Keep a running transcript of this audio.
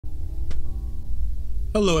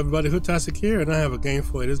Hello everybody, HoodTastic here, and I have a game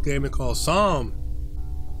for you. This game is called Psalm.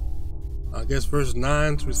 I guess verse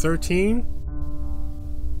 9 through 13.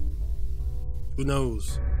 Who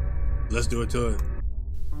knows? Let's do it to it.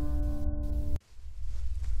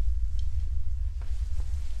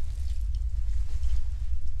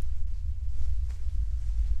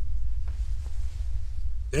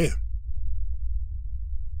 Damn.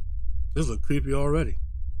 This looks creepy already.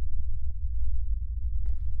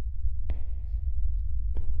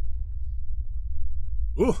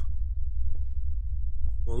 Ooh.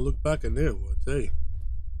 Wanna look back in there, well, I tell you.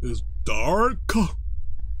 It's dark.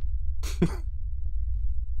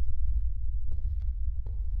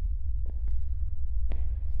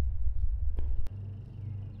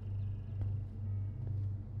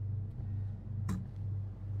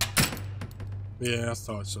 Yeah, I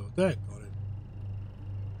thought so. That got it.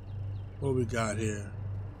 What we got here?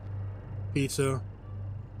 Pizza.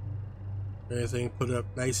 Everything put up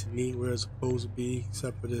nice and neat where it's supposed to be,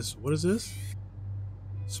 except for this. What is this?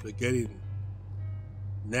 Spaghetti.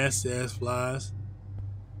 Nasty ass flies.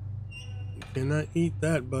 You cannot eat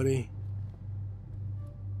that, buddy.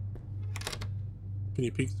 Can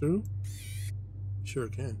you peek through? Sure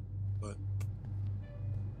can, but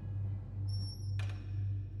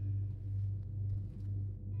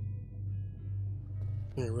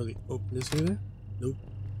can't really open this either. Nope.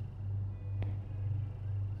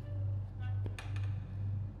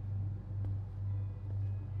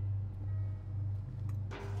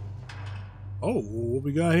 Oh, what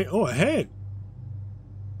we got here? Oh, a head.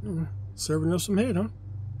 Serving up some head, huh?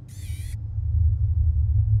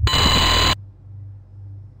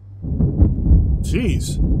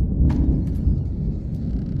 Jeez.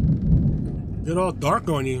 Get all dark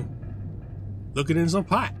on you. Looking in some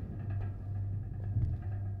pot.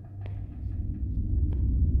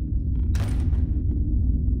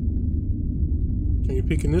 Can you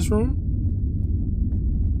peek in this room?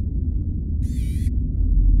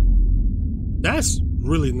 That's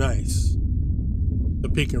really nice to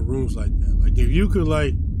peek in rooms like that. Like if you could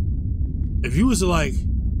if you was to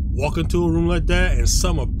walk into a room like that and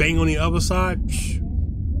something would bang on the other side, psh.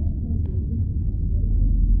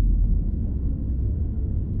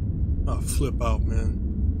 I'll flip out, man.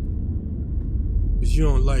 Cause you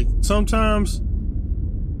don't sometimes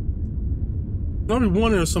I'll be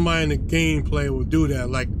wondering if somebody in the gameplay will do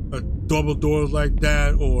that, like a double doors like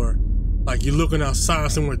that, or like you're looking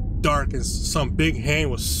outside somewhere dark and some big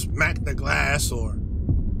hand will smack the glass, or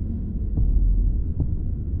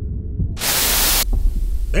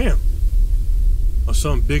damn, or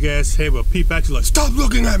some big ass head will peep at you like, stop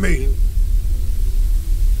looking at me.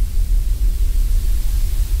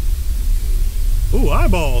 Ooh,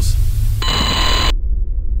 eyeballs.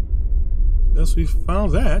 Guess we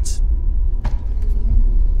found that.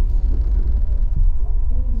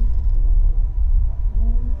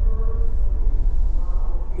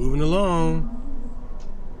 Moving along.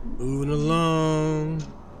 Moving along.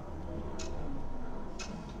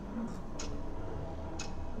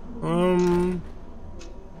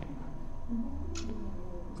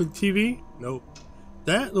 Click TV? Nope.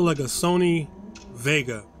 That looked like a Sony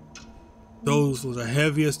Vega. Those were the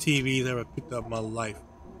heaviest TVs I ever picked up in my life.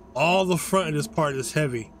 All the front of this part is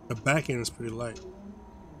heavy. The back end is pretty light.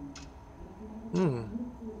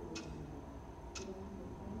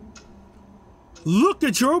 Look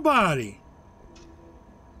at your body.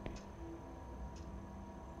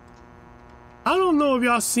 I don't know if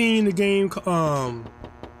y'all seen the game called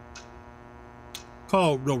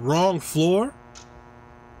The Wrong Floor.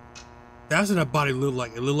 That's what that body looked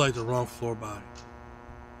like. It looked like the Wrong Floor body.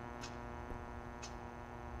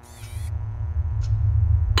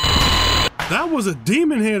 That was a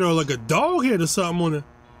demon head or like a dog head or something on it.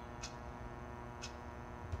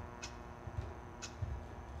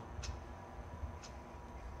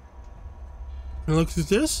 And look at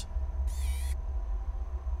this.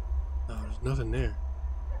 No, there's nothing there.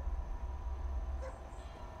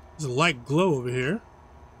 There's a light glow over here.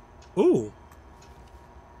 Ooh.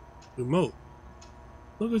 Remote.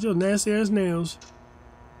 Look at your nasty ass nails.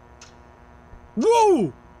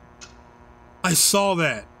 Whoa! I saw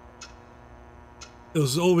that. It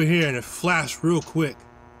was over here and it flashed real quick.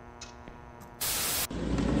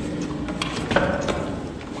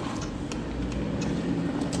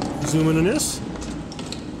 Zoom in on this.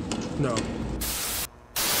 No.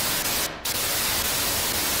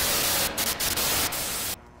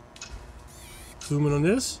 Zoom in on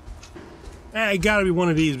this. It gotta be one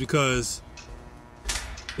of these because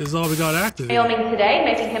this is all we got active. Filming today,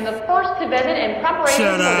 making him the first to visit in preparation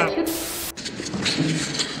Shut up. for the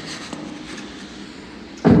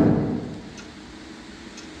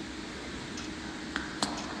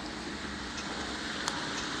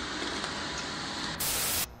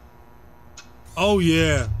Oh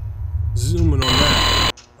yeah. Zooming on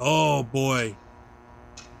that. Oh boy.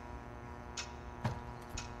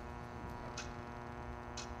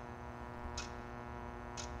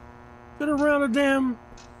 Get around the damn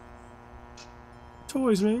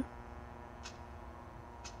toys, man.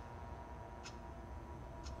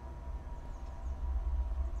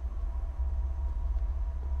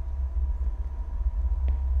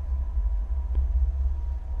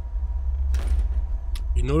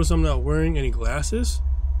 You notice I'm not wearing any glasses?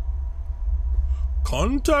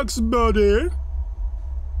 Contacts, buddy.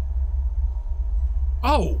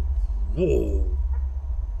 Oh, whoa.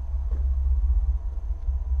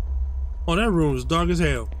 Oh, that room is dark as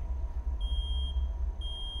hell.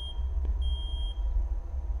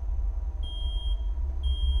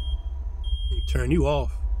 Turn you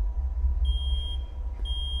off.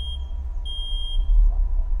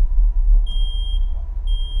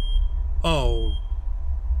 Oh.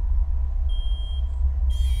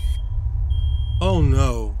 Oh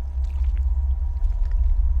no.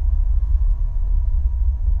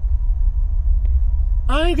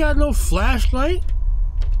 I ain't got no flashlight.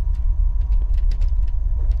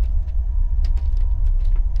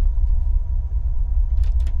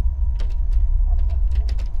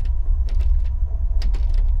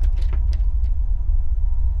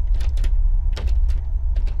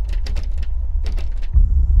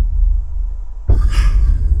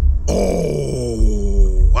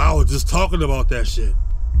 Oh, I was just talking about that shit.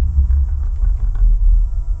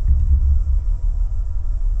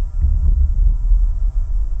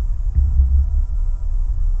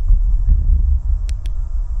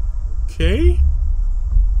 Okay,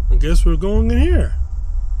 I guess we're going in here.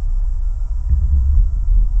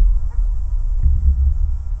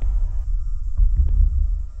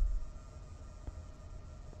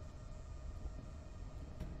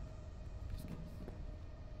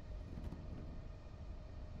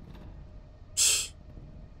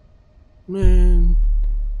 Man,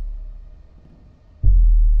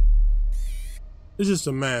 it's just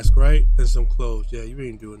a mask, right? And some clothes. Yeah, you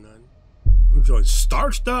ain't doing nothing. I'm joining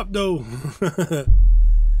starched up though.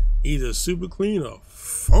 Either super clean or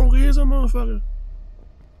funky as a motherfucker.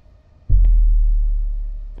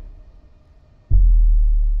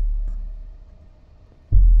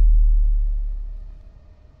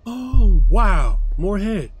 Oh wow, more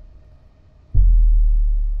head.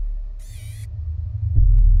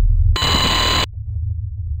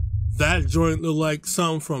 That joint looked like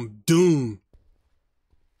something from Doom.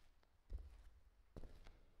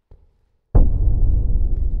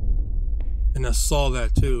 And I saw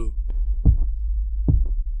that too.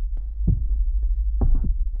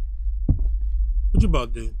 What you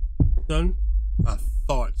about to do? Done? I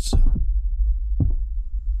thought so.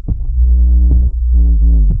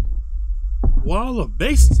 Wow, the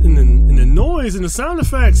bass and the noise and the sound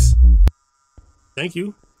effects. Thank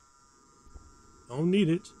you. Don't need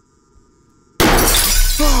it.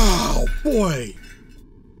 Oh boy.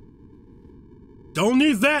 Don't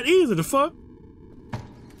need that either, the fuck?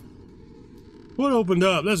 What opened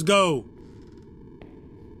up? Let's go.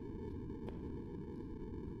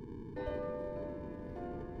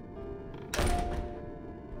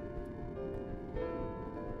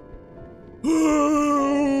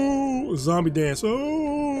 Oh, zombie dance.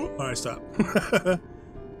 Oh, all right, stop.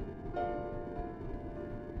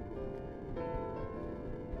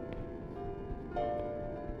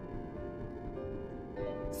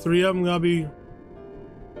 Three of them gotta be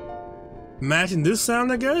matching this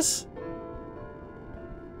sound, I guess.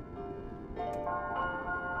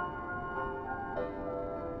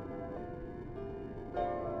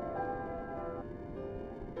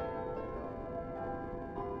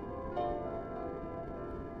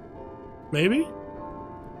 Maybe?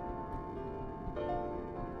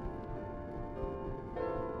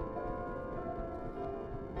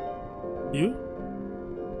 You?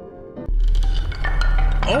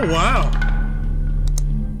 Oh, wow.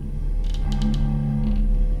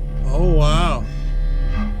 Oh, wow.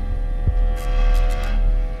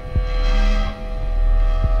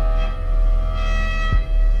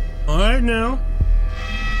 All right, now.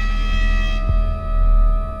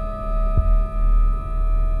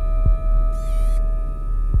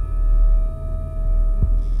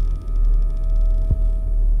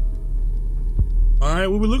 Alright,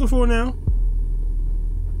 what we looking for now?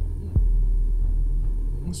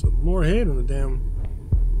 Some more head on the damn.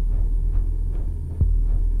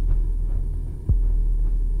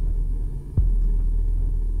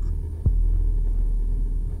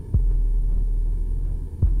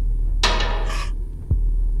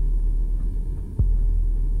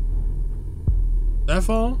 That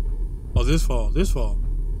fall? Oh, this fall. This fall.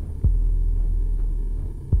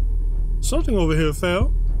 something over here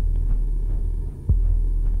fell.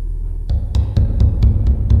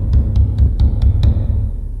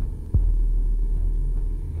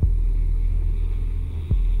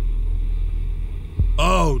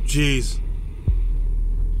 Oh, jeez.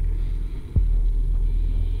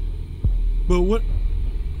 But what?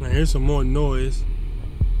 Now here's some more noise.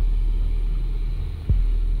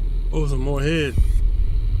 Oh, some more head.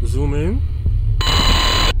 Zoom in.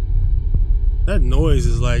 That noise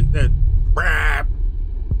is like that.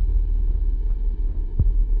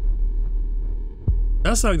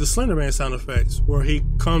 That's like the Slender Man sound effects, where he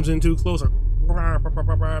comes in too close.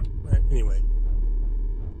 Anyway,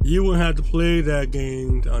 you wouldn't have to play that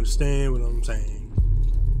game to understand what I'm saying.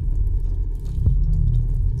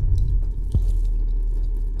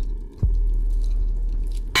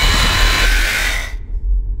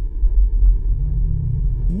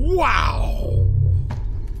 Wow!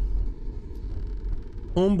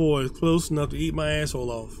 Homeboy is close enough to eat my asshole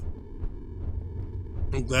off.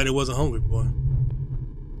 I'm glad he wasn't hungry, boy.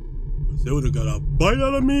 Because they would have got a bite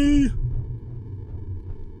out of me.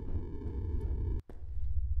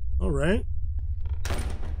 Alright.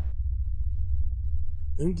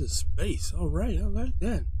 Into space. Alright, I like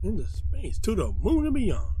that. Into space. To the moon and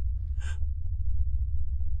beyond.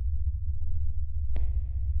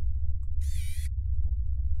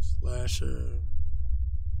 Slasher.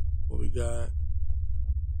 What we got?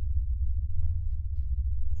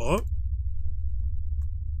 Oh.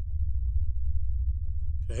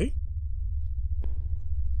 Okay.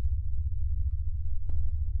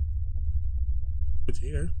 What's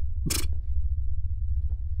here?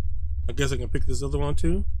 I guess I can pick this other one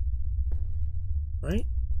too. Right?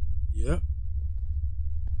 Yep.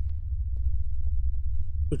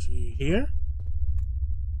 Put you here.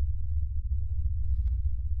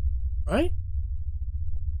 Right?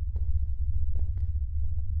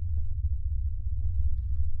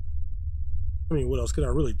 I mean, what else could I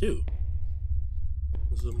really do?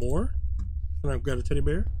 Is there more? Can I grab a teddy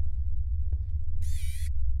bear?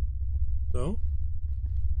 No.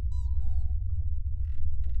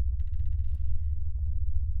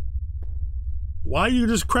 Why you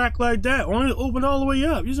just crack like that? Why don't you open all the way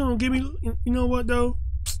up? You just don't give me. You know what though?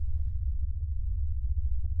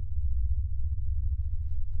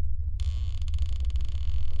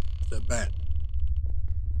 Step back.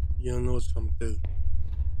 You don't know what's coming through.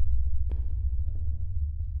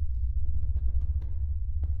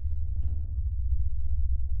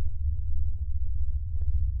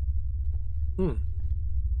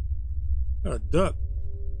 Got a duck.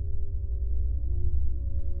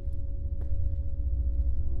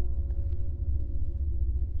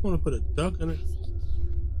 I want to put a duck in it.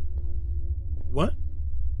 What?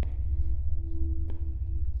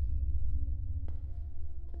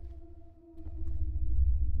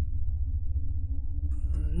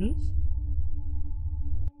 Alright.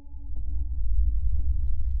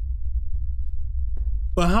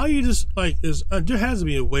 But how you just like is there has to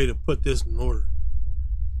be a way to put this in order.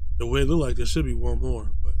 The way it look like there should be one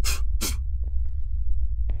more, but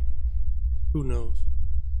who knows?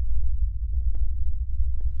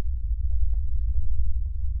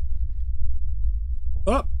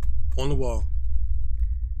 Up on the wall.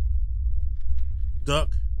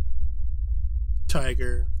 Duck,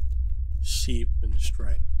 tiger, sheep, and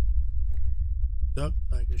stripe. Duck,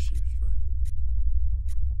 tiger, sheep, stripe.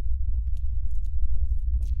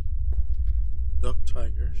 Duck,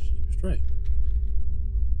 tiger, sheep, stripe.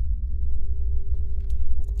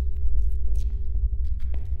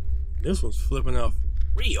 This one's flipping out for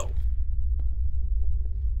real.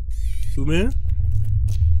 Zoom in.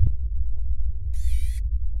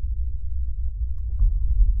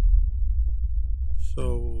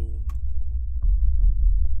 So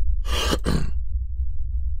I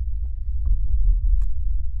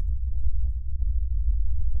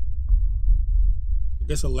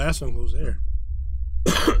guess the last one goes there.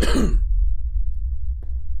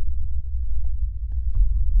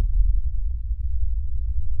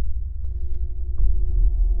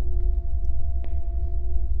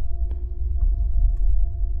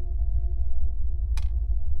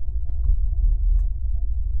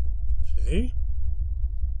 Okay.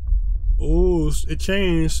 Oh, it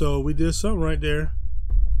changed, so we did something right there.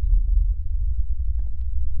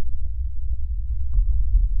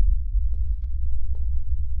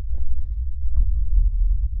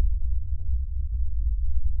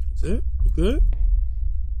 That's it? We good?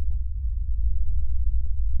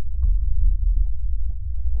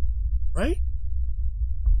 Right?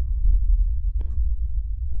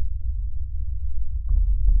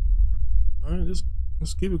 All right,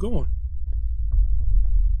 let's keep it going.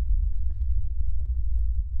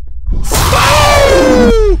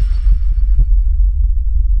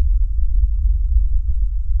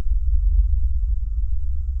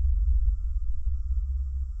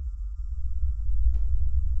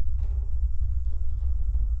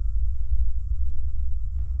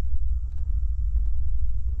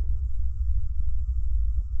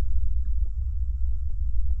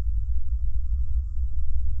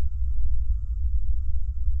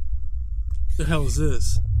 What the hell is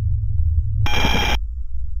this?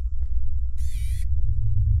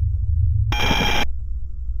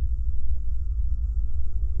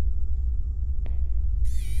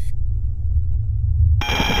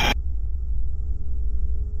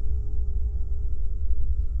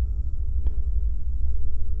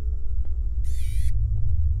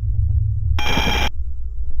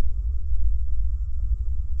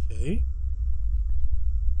 Okay.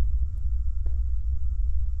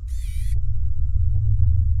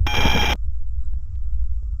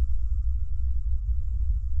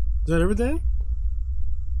 Is that everything?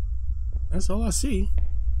 That's all I see.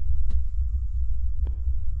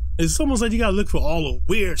 It's almost like you gotta look for all the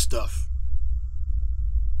weird stuff.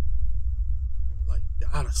 Like the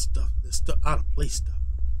out of stuff, the stuff out of place stuff.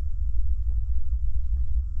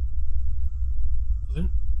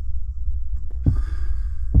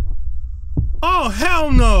 Oh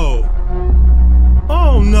hell no!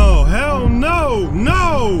 Oh no, hell no,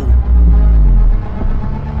 no!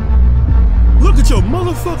 Look at your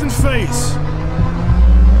motherfucking face!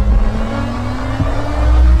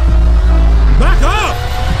 Back up!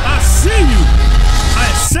 I see you!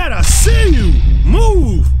 I said I see you!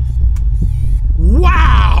 Move!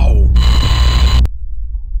 Wow!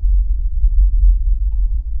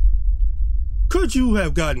 Could you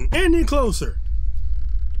have gotten any closer?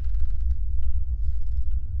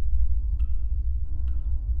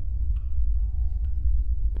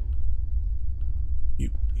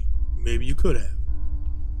 Maybe you could have.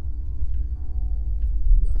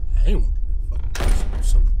 I ain't want to get that fucking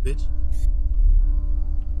son of a bitch.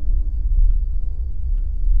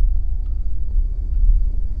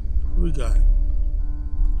 What we got?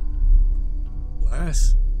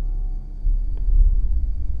 Glass.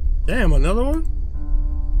 Damn, another one?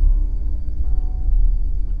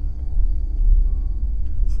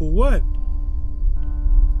 For what?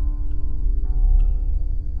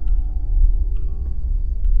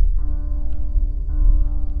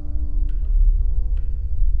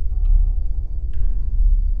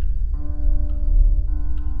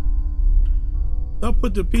 I'll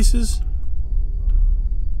put the pieces.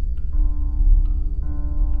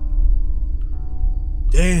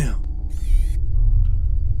 Damn.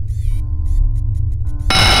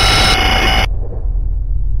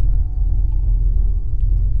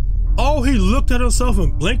 Oh, he looked at himself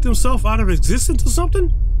and blinked himself out of existence or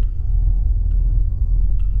something?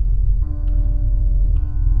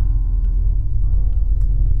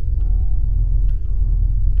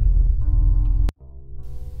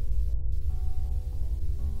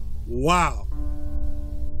 Wow.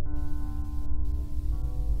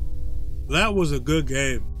 That was a good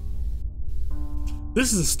game.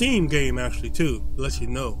 This is a Steam game actually too, to let you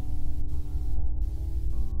know.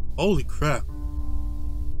 Holy crap.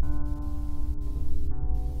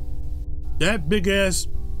 That big ass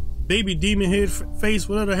baby demon head face,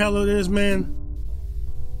 whatever the hell it is, man.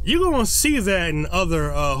 You're gonna see that in other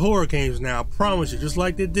horror games now, I promise you. Just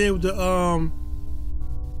like they did with the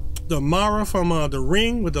Mara from The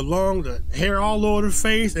Ring with the hair all over the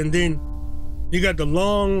face, and then you got the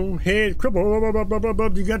long head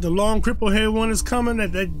cripple. You got the long cripple head one that's coming.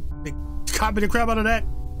 That they copy the crap out of that.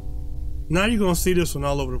 Now you're gonna see this one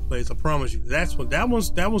all over the place. I promise you. That was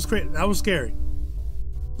crazy. That was scary.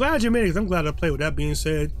 Glad you made it. I'm glad I played. With that being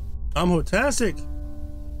said, I'm HoodTastic.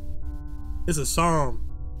 It's a Psalm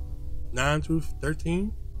 9 through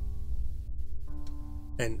 13,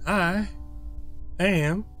 and I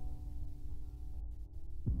am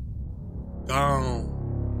gone.